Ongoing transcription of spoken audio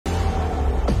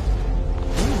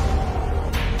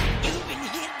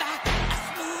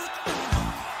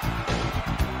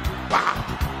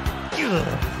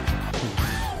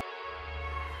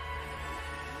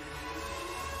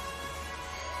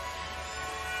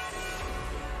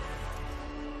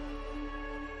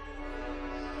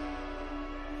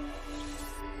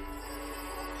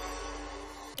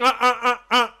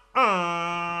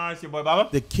It's your boy Baba.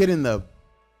 The kid in the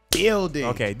building.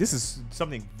 Okay, this is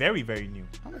something very, very new.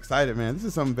 I'm excited, man. This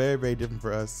is something very, very different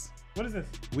for us. What is this?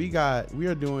 We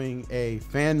are doing a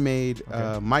fan-made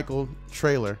Michael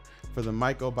trailer for the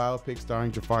Michael biopic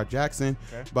starring Jaafar Jackson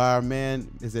by our man.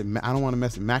 Is it? I don't want to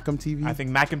mess it. Macam TV. I think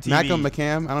Macam TV. Macam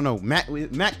McCam. I don't know. Mac TV.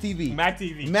 Mac TV. Mac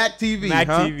TV. Mac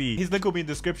TV. His link will be in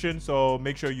the description, so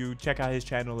make sure you check out his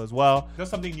channel as well. There's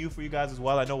something new for you guys as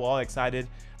well. I know we're all excited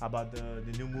about the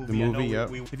new movie. The movie, yeah.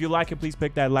 If you like it, please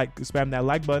pick that spam that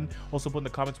like button. Also put in the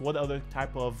comments what other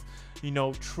type of,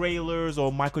 trailers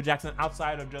or Michael Jackson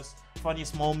outside of just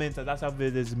funniest moments. That's how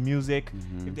it is music.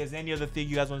 If there's any other thing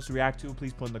you guys want us to react to,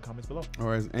 please put in the comments below.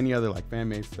 Or is any other like fan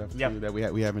made stuff too, that we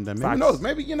haven't done. Maybe Facts. who knows?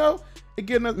 Maybe it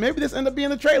getting us. Maybe this end up being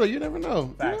the trailer. You never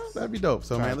know. That'd be dope.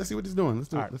 So man, let's see what he's doing. Let's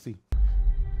do it. Let's see.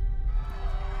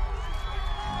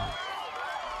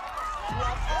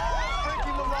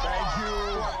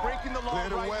 Breaking the law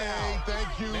right now.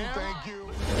 Thank you. Thank you.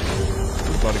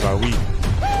 It's about to go weed.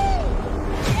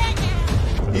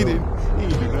 He didn't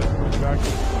do that.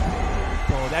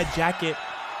 Bro, that jacket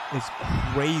is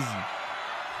crazy.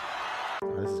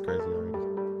 Oh, this is crazy already.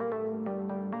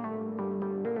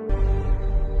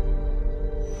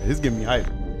 This is getting me hype.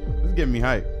 This is getting me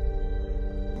hype.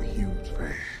 I'm a huge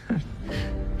fan.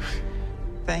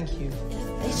 Thank you.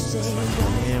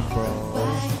 Man, bro,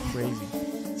 crazy.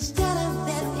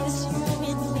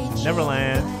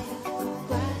 Neverland.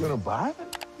 You gonna buy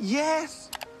it? Yes.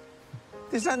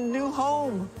 There's a new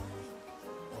home.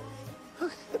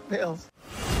 Look at the bills.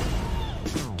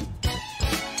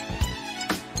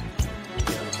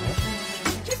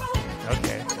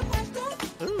 Okay.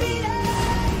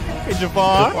 Hey,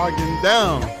 Jaafar. Jaafar getting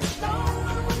down.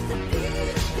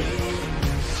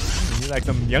 You like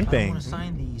some young I want to things.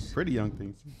 sign these. Pretty young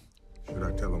things. Should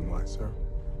I tell him why, sir?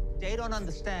 They don't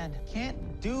understand.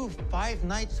 Can't do 5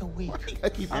 nights a week. I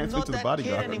keep I'm answering not to the that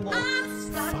bodyguard. kid anymore.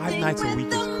 5 nights a week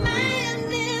is crazy.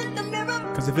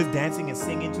 Because if it's dancing and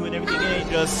singing to it and everything, it ain't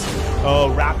just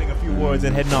rapping a few words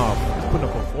and heading off. It's putting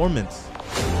a performance.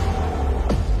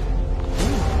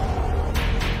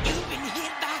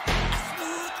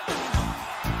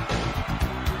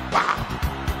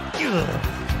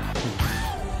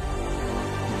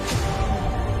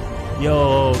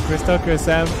 Yo, Chris Tucker,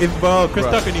 Sam. Chris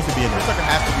Tucker needs to be in Chris there. Tucker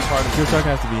has to be part of Chris this. Tucker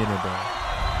has to be in it, bro.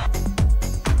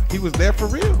 He was there for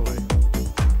real.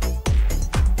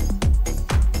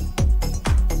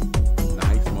 Nah,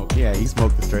 he smoked. Yeah, he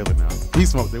smoked this trailer now. He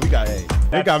smoked it.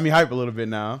 They got me hype a little bit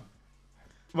now.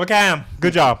 Cam,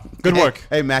 good job. Good work.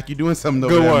 Hey, Mac, you doing something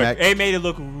over Good there, work. Mac. It made it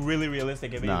look really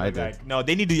realistic. It made Nah, it it look did. like, no,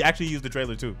 they need to actually use the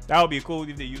trailer too. That would be cool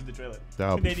if they use the trailer.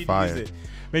 That would They be need fire. to use it.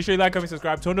 Make sure you like, comment,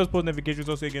 subscribe, turn those post notifications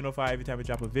so you get notified every time we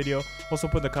drop a video. Also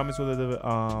put in the comments what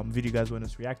the video you guys want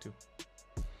us to react to.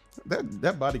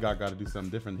 That bodyguard got to do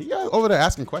something different. He got over there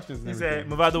asking questions. And He everything. said,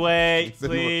 move out the way, He said,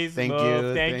 please. Thank move.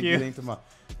 you. Thank you. Thank you.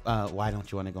 Why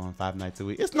don't you want to go on 5 nights a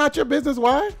week? It's not your business.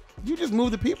 Why? You just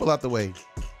move the people out the way.